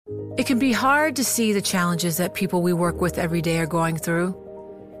It can be hard to see the challenges that people we work with every day are going through.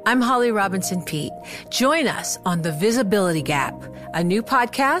 I'm Holly Robinson Pete. Join us on The Visibility Gap, a new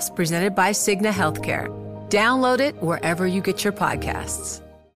podcast presented by Cigna Healthcare. Download it wherever you get your podcasts.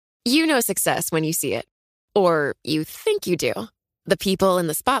 You know success when you see it. Or you think you do. The people in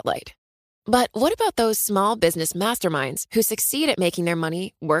the spotlight. But what about those small business masterminds who succeed at making their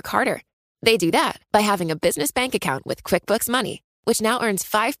money work harder? They do that by having a business bank account with QuickBooks Money, which now earns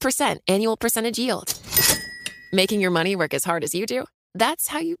 5% annual percentage yield. Making your money work as hard as you do? That's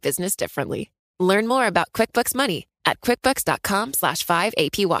how you business differently. Learn more about QuickBooks Money at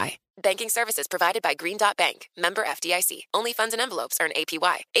quickbooks.com/5APY. Banking services provided by Green Dot Bank. Member FDIC. Only funds and envelopes earn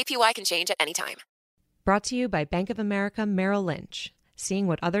APY. APY can change at any time. Brought to you by Bank of America Merrill Lynch. Seeing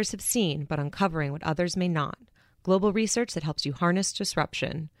what others have seen, but uncovering what others may not. Global research that helps you harness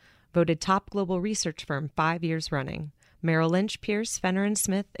disruption. Voted top global research firm 5 years running. Merrill Lynch, Pierce, Fenner &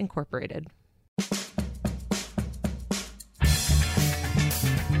 Smith, Incorporated.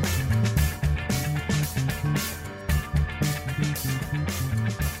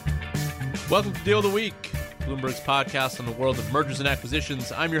 Welcome to Deal of the Week, Bloomberg's podcast on the world of mergers and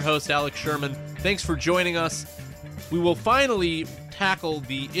acquisitions. I'm your host, Alex Sherman. Thanks for joining us. We will finally tackle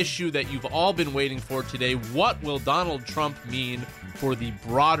the issue that you've all been waiting for today. What will Donald Trump mean for the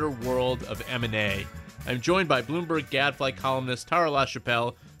broader world of M&A? I'm joined by Bloomberg Gadfly columnist Tara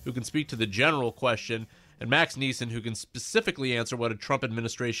Lachapelle, who can speak to the general question, and Max Nisen, who can specifically answer what a Trump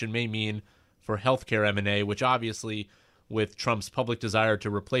administration may mean for healthcare M&A, which obviously, with Trump's public desire to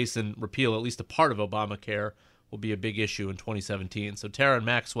replace and repeal at least a part of Obamacare, will be a big issue in 2017. So Tara and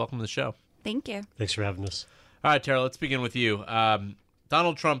Max, welcome to the show. Thank you. Thanks for having us. All right, Tara, let's begin with you.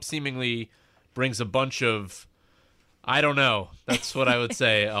 Donald Trump seemingly brings a bunch of, I don't know. That's what I would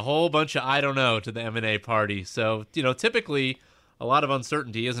say. A whole bunch of I don't know to the M&A party. So, typically a lot of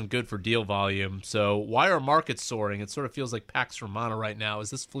uncertainty isn't good for deal volume. So why are markets soaring? It sort of feels like Pax Romana right now. Is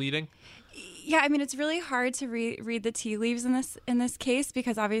this fleeting? Yeah, I mean, it's really hard to read the tea leaves in this case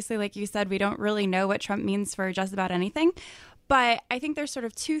because obviously, like you said, we don't really know what Trump means for just about anything. But I think there's sort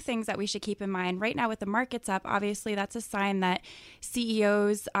of two things that we should keep in mind. Right now with the markets up, obviously that's a sign that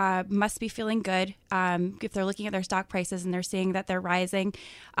CEOs must be feeling good if they're looking at their stock prices and they're seeing that they're rising.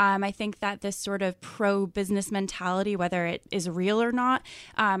 I think that this sort of pro-business mentality, whether it is real or not,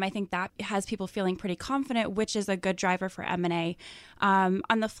 I think that has people feeling pretty confident, which is a good driver for M&A.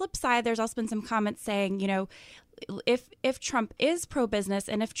 On the flip side, there's also been some comments saying, if Trump is pro-business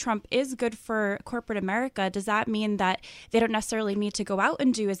and if Trump is good for corporate America, does that mean that they don't necessarily need to go out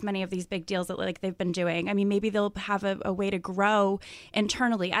and do as many of these big deals that like they've been doing? I mean, maybe they'll have a way to grow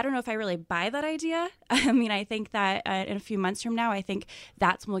internally. I don't know if I really buy that idea. I mean, I think that in a few months from now, I think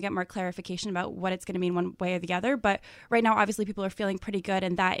that's when we'll get more clarification about what it's going to mean one way or the other. But right now, obviously, people are feeling pretty good,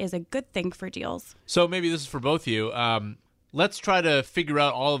 and that is a good thing for deals. So maybe this is for both of you. Let's try to figure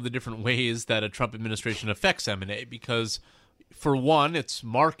out all of the different ways that a Trump administration affects M&A, because for one, it's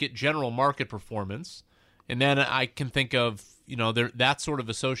general market performance. And then I can think of, that's sort of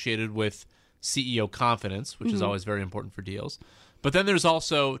associated with CEO confidence, which is always very important for deals. But then there's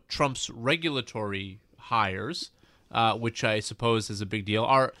also Trump's regulatory hires, which I suppose is a big deal.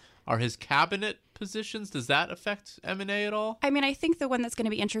 Are his cabinet positions, does that affect M&A at all? I mean, I think the one that's going to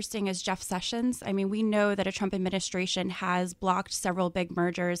be interesting is Jeff Sessions. I mean, we know that a Trump administration has blocked several big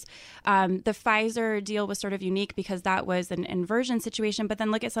mergers. The Pfizer deal was sort of unique because that was an inversion situation, but then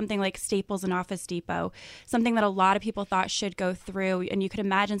look at something like Staples and Office Depot, something that a lot of people thought should go through, and you could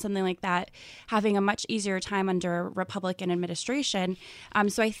imagine something like that having a much easier time under a Republican administration.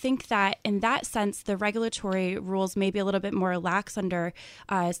 So I think that in that sense, the regulatory rules may be a little bit more lax under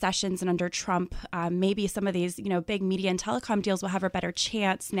Sessions and under Trump. Maybe some of these, big media and telecom deals will have a better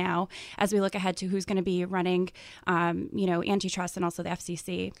chance now as we look ahead to who's going to be running, antitrust and also the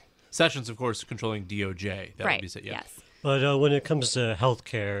FCC. Sessions, of course, controlling DOJ. That right. would be it, yeah. Yes. But when it comes to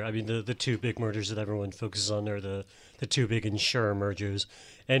healthcare, I mean, the two big mergers that everyone focuses on are the two big insurer mergers.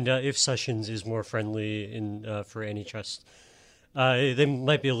 And if Sessions is more friendly for antitrust, they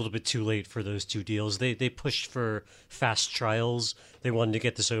might be a little bit too late for those two deals. They pushed for fast trials. They wanted to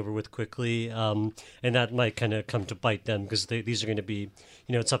get this over with quickly, and that might kind of come to bite them because these are going to be,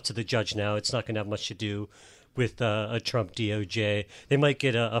 it's up to the judge now. It's not going to have much to do with a Trump DOJ. They might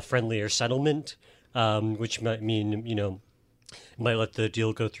get a friendlier settlement, which might mean, might let the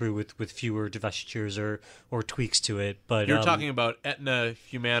deal go through with fewer divestitures or tweaks to it. But you're talking about Aetna,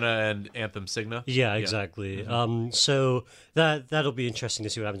 Humana, and Anthem Cigna? Yeah, exactly. Mm-hmm. So that'll be interesting to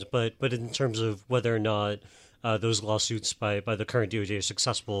see what happens. But in terms of whether or not those lawsuits by the current DOJ are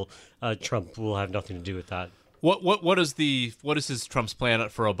successful, Trump will have nothing to do with that. What does Trump's plan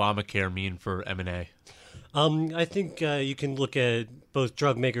for Obamacare mean for M&A? I think you can look at both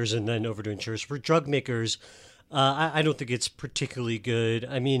drug makers and then over to insurers. For drug makers, I don't think it's particularly good.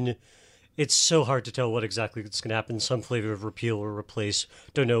 I mean, it's so hard to tell what exactly is going to happen. Some flavor of repeal or replace.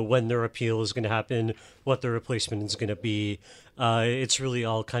 Don't know when the repeal is going to happen, what the replacement is going to be. It's really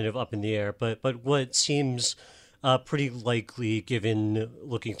all kind of up in the air. But what seems pretty likely, given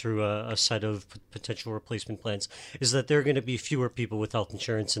looking through a set of potential replacement plans, is that there are going to be fewer people with health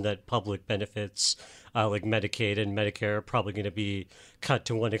insurance, and that public benefits like Medicaid and Medicare are probably going to be cut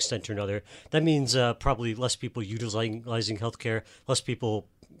to one extent or another. That means probably less people utilizing healthcare, less people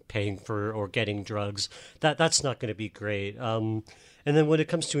paying for or getting drugs. That's not going to be great. And then when it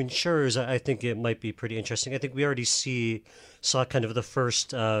comes to insurers, I think it might be pretty interesting. I think we already saw kind of the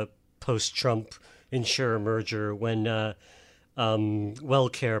first post-Trump insurer merger when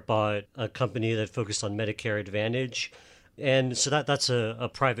WellCare bought a company that focused on Medicare Advantage, and so that's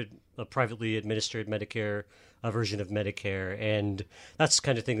a privately administered Medicare version of Medicare, and that's the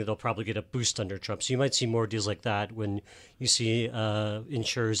kind of thing that'll probably get a boost under Trump. So you might see more deals like that when you see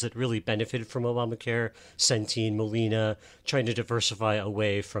insurers that really benefited from Obamacare, Centene, Molina, trying to diversify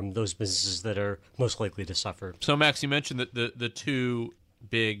away from those businesses that are most likely to suffer. So, Max, you mentioned that the two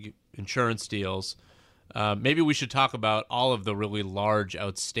big insurance deals. Maybe we should talk about all of the really large,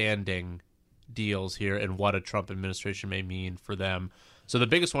 outstanding deals here and what a Trump administration may mean for them. So the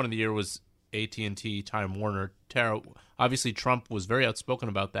biggest one of the year was AT&T, Time Warner. Tara, obviously Trump was very outspoken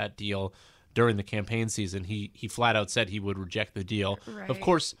about that deal during the campaign season. He flat out said he would reject the deal. Right. Of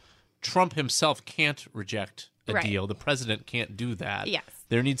course, Trump himself can't reject a deal. The president can't do that. Yes.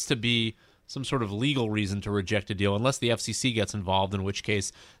 There needs to be some sort of legal reason to reject a deal, unless the FCC gets involved, in which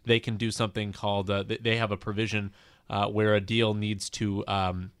case they can do something called, they have a provision where a deal needs to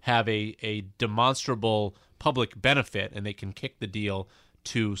have a demonstrable public benefit, and they can kick the deal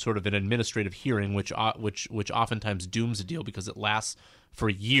to sort of an administrative hearing, which oftentimes dooms a deal because it lasts for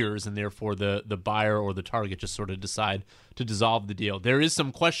years, and therefore the buyer or the target just sort of decide to dissolve the deal. There is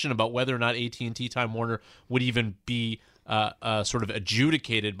some question about whether or not AT&T Time Warner would even be sort of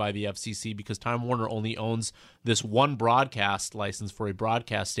adjudicated by the FCC, because Time Warner only owns this one broadcast license for a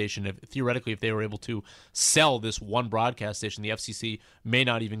broadcast station. Theoretically, if they were able to sell this one broadcast station, the FCC may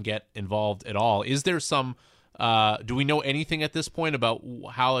not even get involved at all. Is there some do we know anything at this point about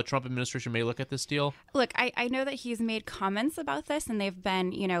how a Trump administration may look at this deal? Look, I know that he's made comments about this, and they've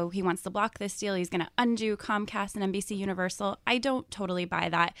been, he wants to block this deal. He's going to undo Comcast and NBC Universal. I don't totally buy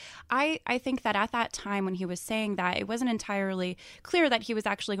that. I think that at that time when he was saying that, it wasn't entirely clear that he was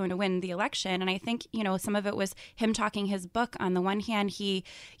actually going to win the election. And I think, some of it was him talking his book. On the one hand, he,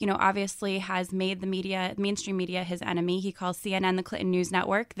 obviously has made the media, mainstream media, his enemy. He calls CNN the Clinton News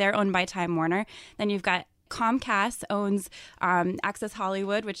Network. They're owned by Time Warner. Then you've got Comcast owns Access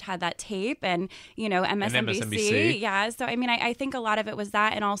Hollywood, which had that tape, and MSNBC. Yeah, so I think a lot of it was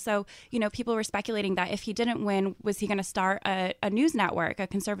that, and also people were speculating that if he didn't win, was he going to start a news network, a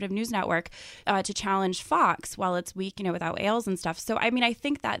conservative news network, to challenge Fox while it's weak, without Ailes and stuff. So I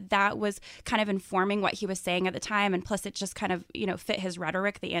think that was kind of informing what he was saying at the time, and plus it just kind of fit his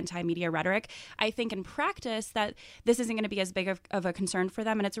rhetoric, the anti-media rhetoric. I think in practice that this isn't going to be as big of a concern for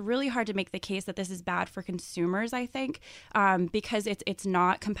them, and it's really hard to make the case that this is bad for consumers, I think, because it's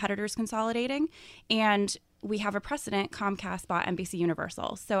not competitors consolidating, and we have a precedent. Comcast bought NBC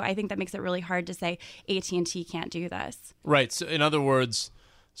Universal, so I think that makes it really hard to say AT&T can't do this. Right. So in other words,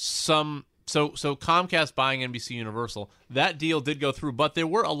 So Comcast buying NBC Universal, that deal did go through, but there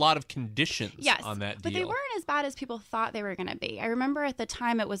were a lot of conditions on that deal. But they weren't as bad as people thought they were going to be. I remember at the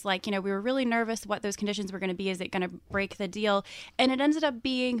time it was like, we were really nervous what those conditions were going to be. Is it going to break the deal? And it ended up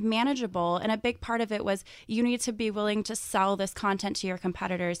being manageable. And a big part of it was you need to be willing to sell this content to your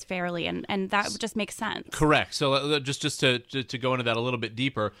competitors fairly. And that just makes sense. Correct. So just to go into that a little bit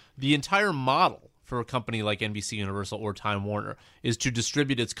deeper, the entire model for a company like NBC Universal or Time Warner is to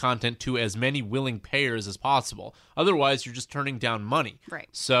distribute its content to as many willing payers as possible. Otherwise, you're just turning down money. Right.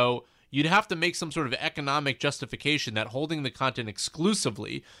 So you'd have to make some sort of economic justification that holding the content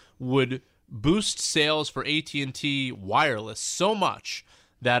exclusively would boost sales for AT&T Wireless so much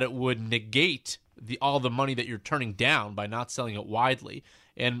that it would negate all the money that you're turning down by not selling it widely.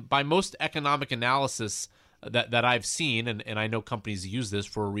 And by most economic analysis that I've seen, and I know companies use this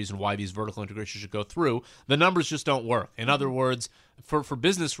for a reason why these vertical integrations should go through, the numbers just don't work. In other words, for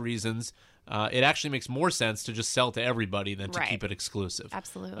business reasons, it actually makes more sense to just sell to everybody than to keep it exclusive.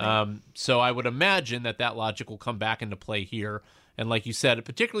 Absolutely. So I would imagine that logic will come back into play here. And like you said,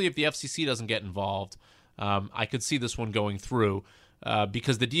 particularly if the FCC doesn't get involved, I could see this one going through.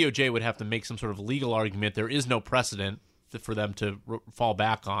 because the DOJ would have to make some sort of legal argument. There is no precedent for them to fall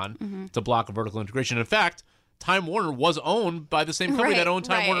back on to block a vertical integration. In fact, Time Warner was owned by the same company that owned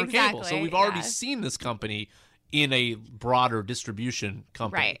Time Warner Cable. So we've already seen this company in a broader distribution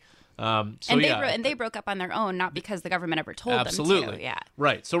company. Right. And they broke up on their own, not because the government ever told them to. Yeah.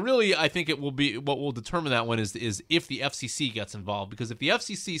 Right. So really, I think it will be what will determine that one is if the FCC gets involved. Because if the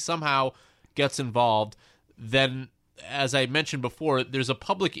FCC somehow gets involved, then, as I mentioned before, there's a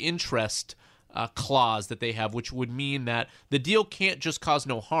public interest clause that they have, which would mean that the deal can't just cause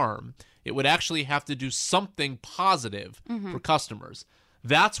no harm. It would actually have to do something positive for customers.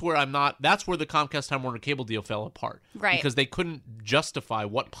 That's where that's where the Comcast Time Warner Cable deal fell apart. Right. Because they couldn't justify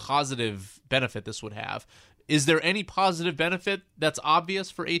what positive benefit this would have. Is there any positive benefit that's obvious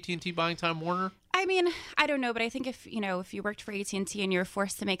for AT&T buying Time Warner? I mean, I don't know, but I think if you worked for AT&T and you're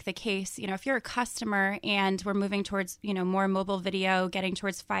forced to make the case, if you're a customer and we're moving towards, more mobile video, getting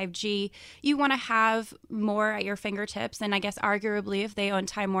towards 5G, you want to have more at your fingertips. And I guess arguably if they own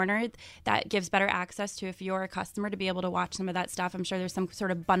Time Warner, that gives better access to, if you're a customer, to be able to watch some of that stuff. I'm sure there's some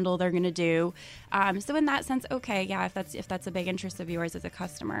sort of bundle they're going to do. So in that sense, okay, yeah, if that's a big interest of yours as a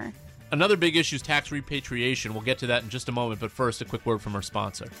customer. Another big issue is tax repatriation. We'll get to that in just a moment, but first, a quick word from our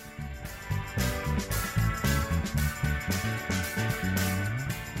sponsor.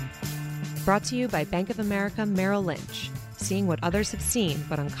 Brought to you by Bank of America Merrill Lynch. Seeing what others have seen,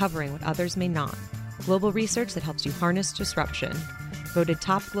 but uncovering what others may not. Global research that helps you harness disruption. Voted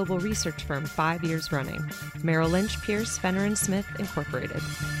top global research firm 5 years running. Merrill Lynch, Pierce, Fenner & Smith, Incorporated.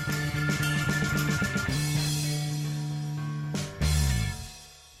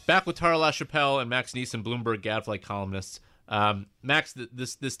 Back with Tara Lachapelle and Max Nisen, Bloomberg Gadfly columnists. Max,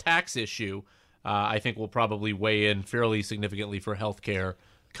 this tax issue, I think, will probably weigh in fairly significantly for healthcare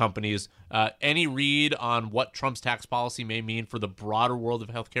companies. Any read on what Trump's tax policy may mean for the broader world of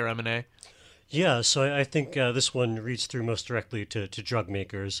healthcare M&A? Yeah, so I think this one reads through most directly to drug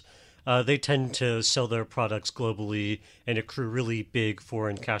makers. They tend to sell their products globally and accrue really big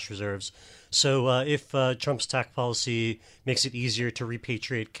foreign cash reserves. So if Trump's tax policy makes it easier to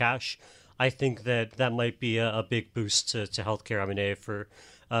repatriate cash, I think that might be a big boost to healthcare M&A for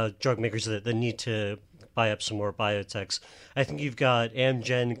drug makers that need to buy up some more biotechs. I think you've got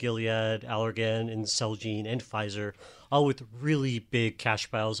Amgen, Gilead, Allergan, and Celgene, and Pfizer, all with really big cash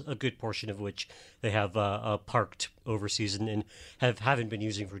piles, a good portion of which they have parked overseas and haven't been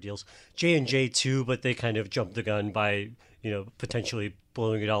using for deals. J&J too, but they kind of jumped the gun by potentially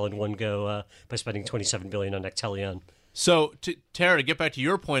blowing it all in one go by spending $27 billion on Actelion. So, Tara, to get back to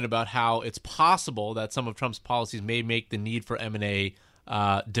your point about how it's possible that some of Trump's policies may make the need for M&A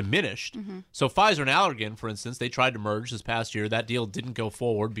diminished. Mm-hmm. So Pfizer and Allergan, for instance, they tried to merge this past year. That deal didn't go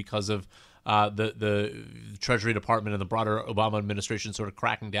forward because of the Treasury Department and the broader Obama administration sort of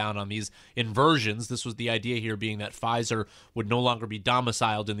cracking down on these inversions. This was the idea here being that Pfizer would no longer be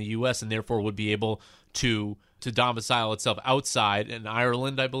domiciled in the U.S. and therefore would be able to domicile itself outside in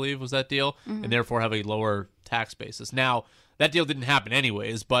Ireland, I believe, was that deal, and therefore have a lower tax basis. Now, that deal didn't happen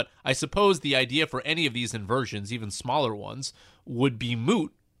anyways, but I suppose the idea for any of these inversions, even smaller ones, would be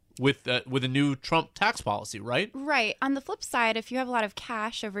moot with a new Trump tax policy, right? Right. On the flip side, if you have a lot of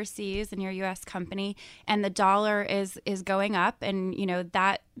cash overseas in your U.S. company and the dollar is going up, and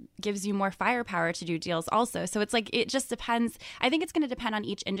that gives you more firepower to do deals also. So it's like, it just depends. I think it's going to depend on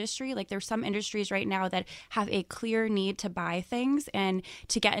each industry. Like, there's some industries right now that have a clear need to buy things and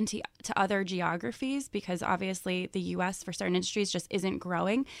to get into other geographies, because obviously the U.S. for certain industries just isn't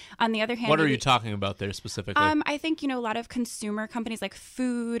growing. On the other hand, what are you talking about there specifically? I think, a lot of consumer companies like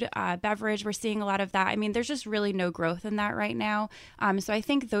food, beverage, we're seeing a lot of that. I mean, there's just really no growth in that right now. So I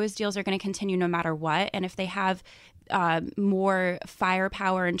think those deals are going to continue no matter what. And if they have more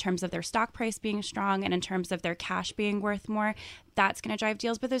firepower in terms of their stock price being strong and in terms of their cash being worth more, that's going to drive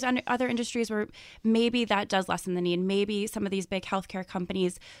deals. But there's other industries where maybe that does lessen the need. Maybe some of these big healthcare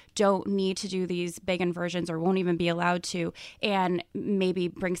companies don't need to do these big inversions or won't even be allowed to, and maybe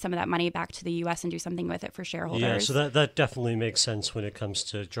bring some of that money back to the U.S. and do something with it for shareholders. Yeah, so that definitely makes sense when it comes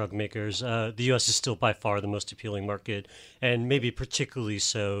to drug makers. The U.S. is still by far the most appealing market, and maybe particularly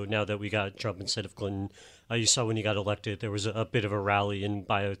so now that we got Trump instead of Clinton. You saw when he got elected, there was a bit of a rally in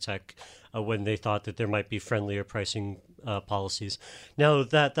biotech when they thought that there might be friendlier pricing policies. Now,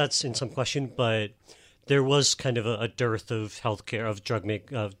 that's in some question, but there was kind of a dearth of healthcare,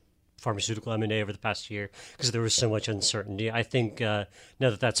 of pharmaceutical M&A over the past year because there was so much uncertainty. I think now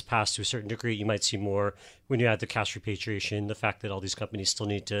that that's passed to a certain degree, you might see more when you add the cash repatriation, the fact that all these companies still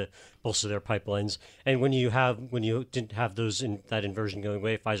need to bolster their pipelines. And when you didn't have that inversion going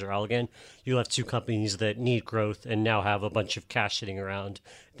away, Pfizer, Allergan, you'll have two companies that need growth and now have a bunch of cash sitting around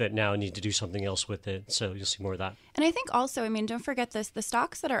that now need to do something else with it. So you'll see more of that. And I think also, I mean, don't forget this, the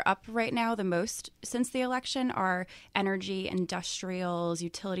stocks that are up right now the most since the election are energy, industrials,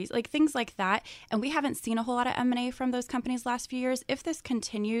 utilities, like things like that. And we haven't seen a whole lot of M&A from those companies last few years. If this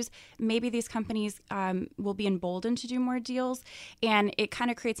continues, maybe these companies will be emboldened to do more deals. And it kind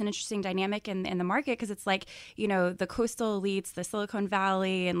of creates an interesting dynamic in the market because it's like, you know, the coastal elites, the Silicon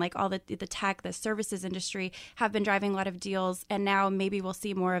Valley, and like all the tech, the services industry have been driving a lot of deals. And now maybe we'll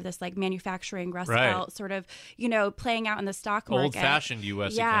see more of this like manufacturing Rust Belt sort of, you know, playing out in the stock market. Old-fashioned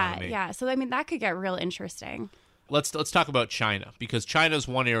U.S. economy. Yeah. So, I mean, that could get real interesting. Let's talk about China, because China is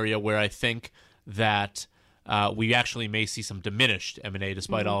one area where I think that we actually may see some diminished M&A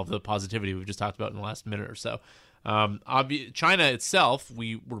despite all of the positivity we've just talked about in the last minute or so. China itself,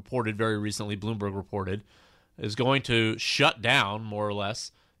 we reported very recently, Bloomberg reported, is going to shut down, more or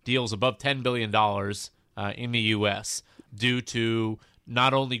less, deals above $10 billion in the U.S. due to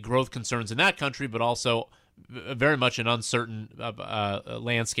not only growth concerns in that country, but also very much an uncertain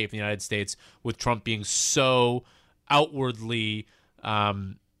landscape in the United States, with Trump being so outwardly,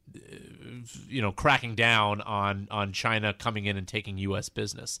 cracking down on China coming in and taking U.S.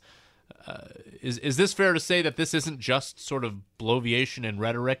 business. Is this fair to say that this isn't just sort of bloviation and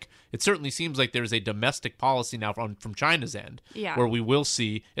rhetoric? It certainly seems like there's a domestic policy now from China's end, where we will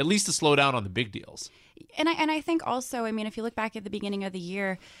see at least a slowdown on the big deals. And I think also, I mean, if you look back at the beginning of the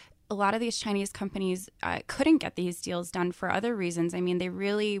year, a lot of these Chinese companies couldn't get these deals done for other reasons. I mean, they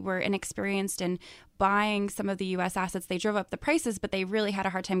really were inexperienced in buying some of the U.S. assets. They drove up the prices, but they really had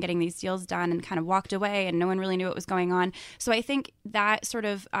a hard time getting these deals done and kind of walked away, and no one really knew what was going on. So I think that sort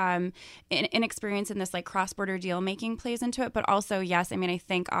of inexperience in this like cross-border deal making plays into it. But also, yes, I mean, I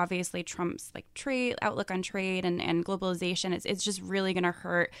think obviously Trump's like trade outlook on trade and globalization, it's just really going to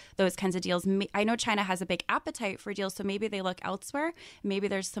hurt those kinds of deals. I know China has a big appetite for deals, so maybe they look elsewhere. Maybe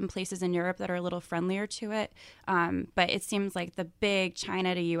there's some places in Europe that are a little friendlier to it. But it seems like the big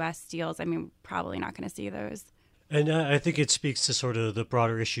China to U.S. deals, I mean, probably not going to see those. And I think it speaks to sort of the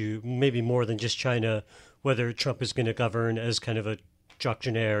broader issue, maybe more than just China, whether Trump is going to govern as kind of a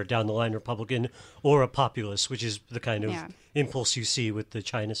doctrinaire, down the line Republican, or a populist, which is the kind of impulse you see with the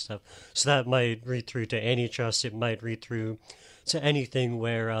China stuff. So that might read through to antitrust. It might read through to anything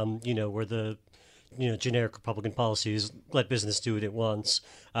where, where the generic Republican policies let business do what it wants.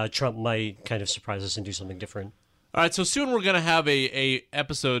 Trump might kind of surprise us and do something different. All right, so soon we're going to have a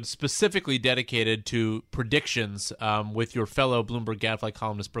episode specifically dedicated to predictions with your fellow Bloomberg Gadfly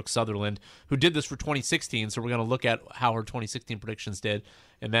columnist Brooke Sutherland, who did this for 2016. So we're going to look at how her 2016 predictions did,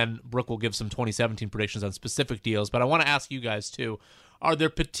 and then Brooke will give some 2017 predictions on specific deals. But I want to ask you guys, too, are there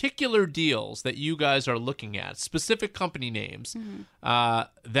particular deals that you guys are looking at, specific company names,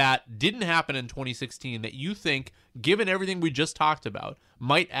 that didn't happen in 2016 that you think, given everything we just talked about,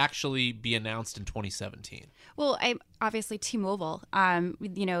 might actually be announced in 2017? Well, obviously T-Mobile,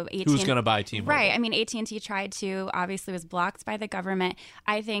 AT&T. Who's going to buy T-Mobile? Right. I mean, AT&T tried to, obviously was blocked by the government.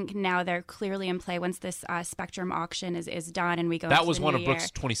 I think now they're clearly in play once this spectrum auction is done and we go That into was the one new of Brooke's year.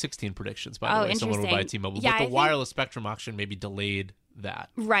 2016 predictions, by the way. Someone would buy T-Mobile. Yeah, but the wireless spectrum auction maybe delayed that.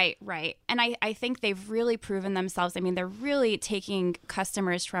 Right. And I think they've really proven themselves. I mean, they're really taking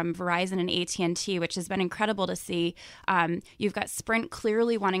customers from Verizon and AT&T, which has been incredible to see. You've got Sprint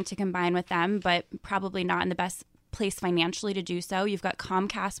clearly wanting to combine with them, but probably not in the best place financially to do so. You've got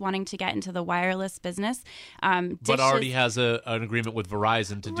Comcast wanting to get into the wireless business, but already has an agreement with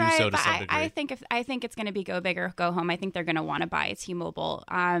Verizon to do so to some degree. I think it's going to be go big or go home. I think they're going to want to buy T-Mobile.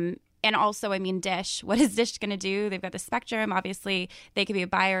 And also, I mean, Dish. What is Dish going to do? They've got the spectrum. Obviously, they could be a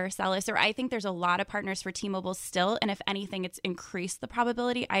buyer or seller. So I think there's a lot of partners for T-Mobile still. And if anything, it's increased the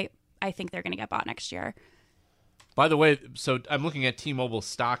probability. I think they're going to get bought next year. By the way, so I'm looking at T-Mobile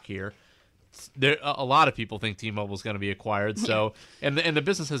stock here. A lot of people think T-Mobile is going to be acquired. So and the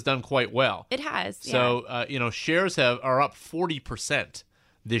business has done quite well. It has. So shares are up 40%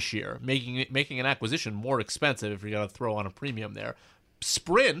 this year, making an acquisition more expensive if you're going to throw on a premium there.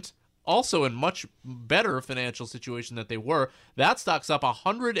 Sprint, also in much better financial situation than they were. That stock's up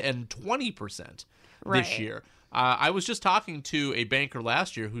 120% this year. I was just talking to a banker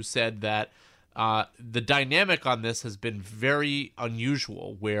last year who said that the dynamic on this has been very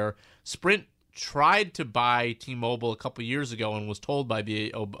unusual, where Sprint tried to buy T-Mobile a couple years ago and was told by the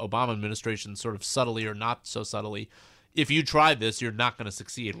Obama administration, sort of subtly or not so subtly, if you try this, you're not going to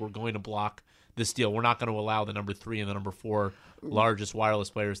succeed. We're going to block this deal. We're not going to allow the number 3 and the number 4 largest wireless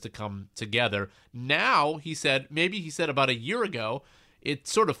players to come together. Now, he said about a year ago, it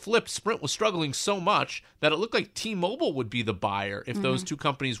sort of flipped. Sprint was struggling so much that it looked like T-Mobile would be the buyer if those two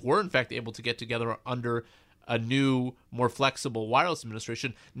companies were, in fact, able to get together under a new, more flexible wireless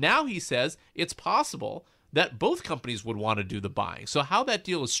administration. Now he says it's possible that both companies would want to do the buying. So how that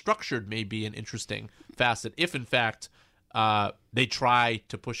deal is structured may be an interesting facet if, in fact, they try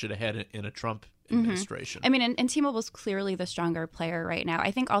to push it ahead in a Trump administration. I mean, and T-Mobile's clearly the stronger player right now.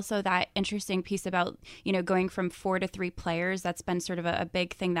 I think also that interesting piece about, going from 4 to 3 players, that's been sort of a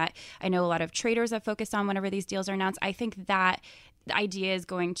big thing that I know a lot of traders have focused on whenever these deals are announced. I think that the idea is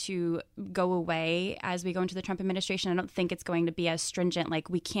going to go away as we go into the Trump administration. I don't think it's going to be as stringent, like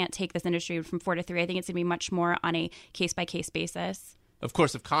we can't take this industry from 4 to 3. I think it's going to be much more on a case-by-case basis. Of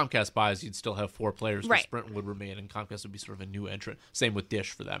course, if Comcast buys, you'd still have 4 players. Right. Sprint would remain, and Comcast would be sort of a new entrant. Same with Dish,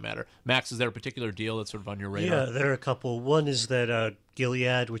 for that matter. Max, is there a particular deal that's sort of on your radar? Yeah, there are a couple. One is that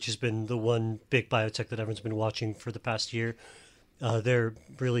Gilead, which has been the one big biotech that everyone's been watching for the past year. Their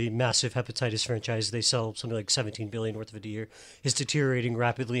really massive hepatitis franchise, they sell something like $17 billion worth of it a year, is deteriorating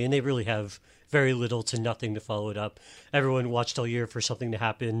rapidly, and they really have very little to nothing to follow it up. Everyone watched all year for something to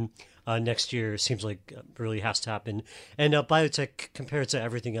happen. Next year seems like really has to happen. And biotech, compared to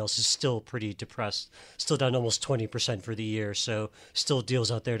everything else, is still pretty depressed. Still down almost 20% for the year, so still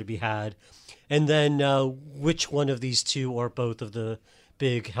deals out there to be had. And then which one of these two or both of the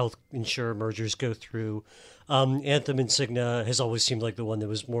big health insurer mergers go through? Anthem and Cigna has always seemed like the one that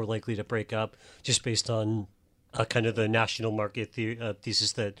was more likely to break up, just based on kind of the national market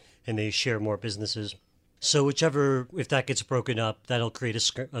thesis that, and they share more businesses. So whichever, if that gets broken up, that'll create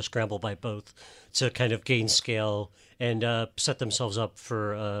a scramble by both to kind of gain scale and set themselves up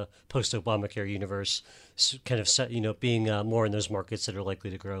for a post-Obamacare universe, kind of set, being more in those markets that are likely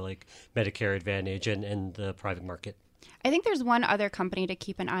to grow, like Medicare Advantage and the private market. I think there's one other company to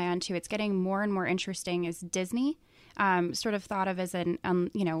keep an eye on, too. It's getting more and more interesting is Disney. Sort of thought of as an,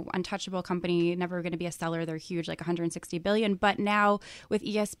 untouchable company, never going to be a seller. They're huge, like $160 billion. But now with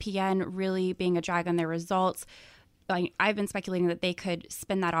ESPN really being a drag on their results, I've been speculating that they could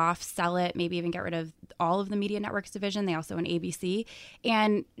spin that off, sell it, maybe even get rid of all of the media networks division. They also own ABC.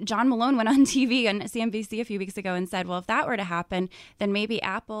 And John Malone went on TV on CNBC a few weeks ago and said, well, if that were to happen, then maybe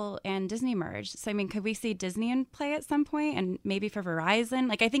Apple and Disney merge. So, I mean, could we see Disney in play at some point, and maybe for Verizon?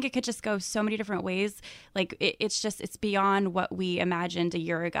 Like, I think it could just go so many different ways. Like, it's beyond what we imagined a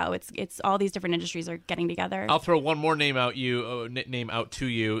year ago. It's all these different industries are getting together. I'll throw one more name out to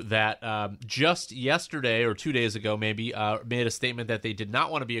you that just yesterday or 2 days ago, maybe, made a statement that they did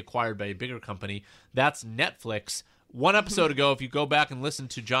not want to be acquired by a bigger company. That's Netflix. One episode ago, if you go back and listen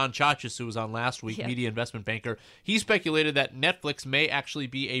to John Chachis, who was on last week, media investment banker, he speculated that Netflix may actually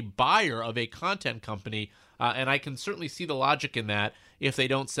be a buyer of a content company, and I can certainly see the logic in that if they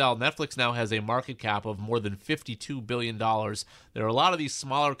don't sell. Netflix now has a market cap of more than $52 billion. There are a lot of these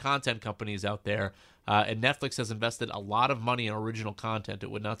smaller content companies out there, and Netflix has invested a lot of money in original content.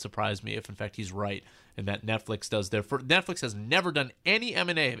 It would not surprise me if, in fact, he's right, and that Netflix does Netflix has never done any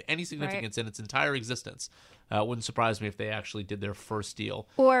M&A of any significance in its entire existence. Wouldn't surprise me if they actually did their first deal.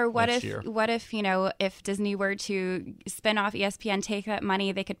 Or what next if year. If Disney were to spin off ESPN, take that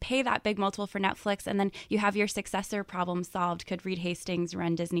money, they could pay that big multiple for Netflix, and then you have your successor problem solved. Could Reed Hastings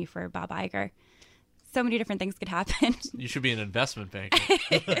run Disney for Bob Iger? So many different things could happen. You should be an investment banker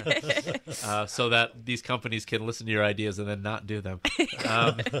so that these companies can listen to your ideas and then not do them.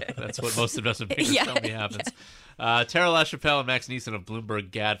 That's what most investment bankers tell me happens. Tara Lachapelle and Max Nisen of Bloomberg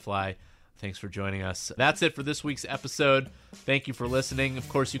Gadfly, thanks for joining us. That's it for this week's episode. Thank you for listening. Of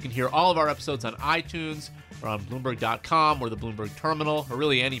course, you can hear all of our episodes on iTunes or on Bloomberg.com or the Bloomberg Terminal or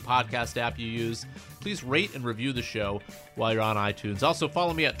really any podcast app you use. Please rate and review the show while you're on iTunes. Also,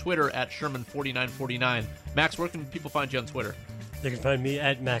 follow me at Twitter at Sherman4949. Max, where can people find you on Twitter? They can find me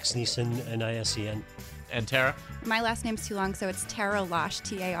at Max Nisen, Nisen. And Tara? My last name's too long, so it's Tara Lach,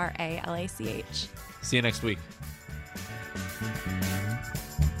 Taralach. See you next week.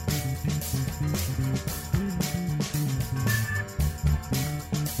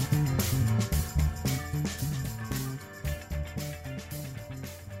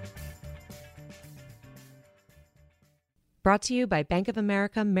 Brought to you by Bank of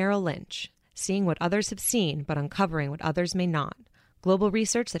America Merrill Lynch. Seeing what others have seen, but uncovering what others may not. Global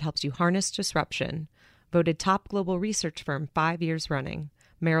research that helps you harness disruption. Voted top global research firm 5 years running.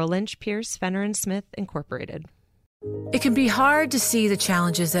 Merrill Lynch, Pierce, Fenner & Smith, Incorporated. It can be hard to see the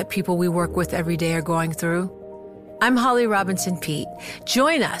challenges that people we work with every day are going through. I'm Holly Robinson Pete.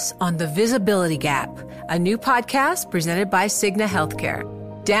 Join us on The Visibility Gap, a new podcast presented by Cigna Healthcare.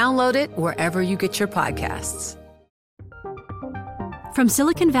 Download it wherever you get your podcasts. From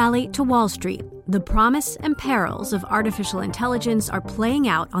Silicon Valley to Wall Street, the promise and perils of artificial intelligence are playing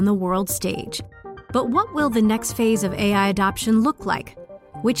out on the world stage. But what will the next phase of AI adoption look like?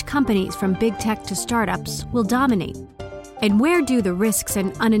 Which companies, from big tech to startups, will dominate? And where do the risks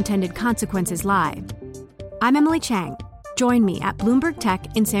and unintended consequences lie? I'm Emily Chang. Join me at Bloomberg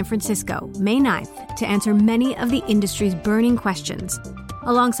Tech in San Francisco, May 9th, to answer many of the industry's burning questions,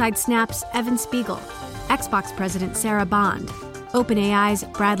 alongside Snap's Evan Spiegel, Xbox President Sarah Bond, OpenAI's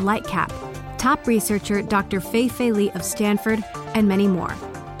Brad Lightcap, top researcher Dr. Fei Li of Stanford, and many more.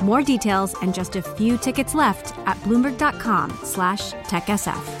 More details and just a few tickets left at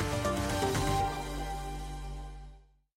Bloomberg.com/TechSF.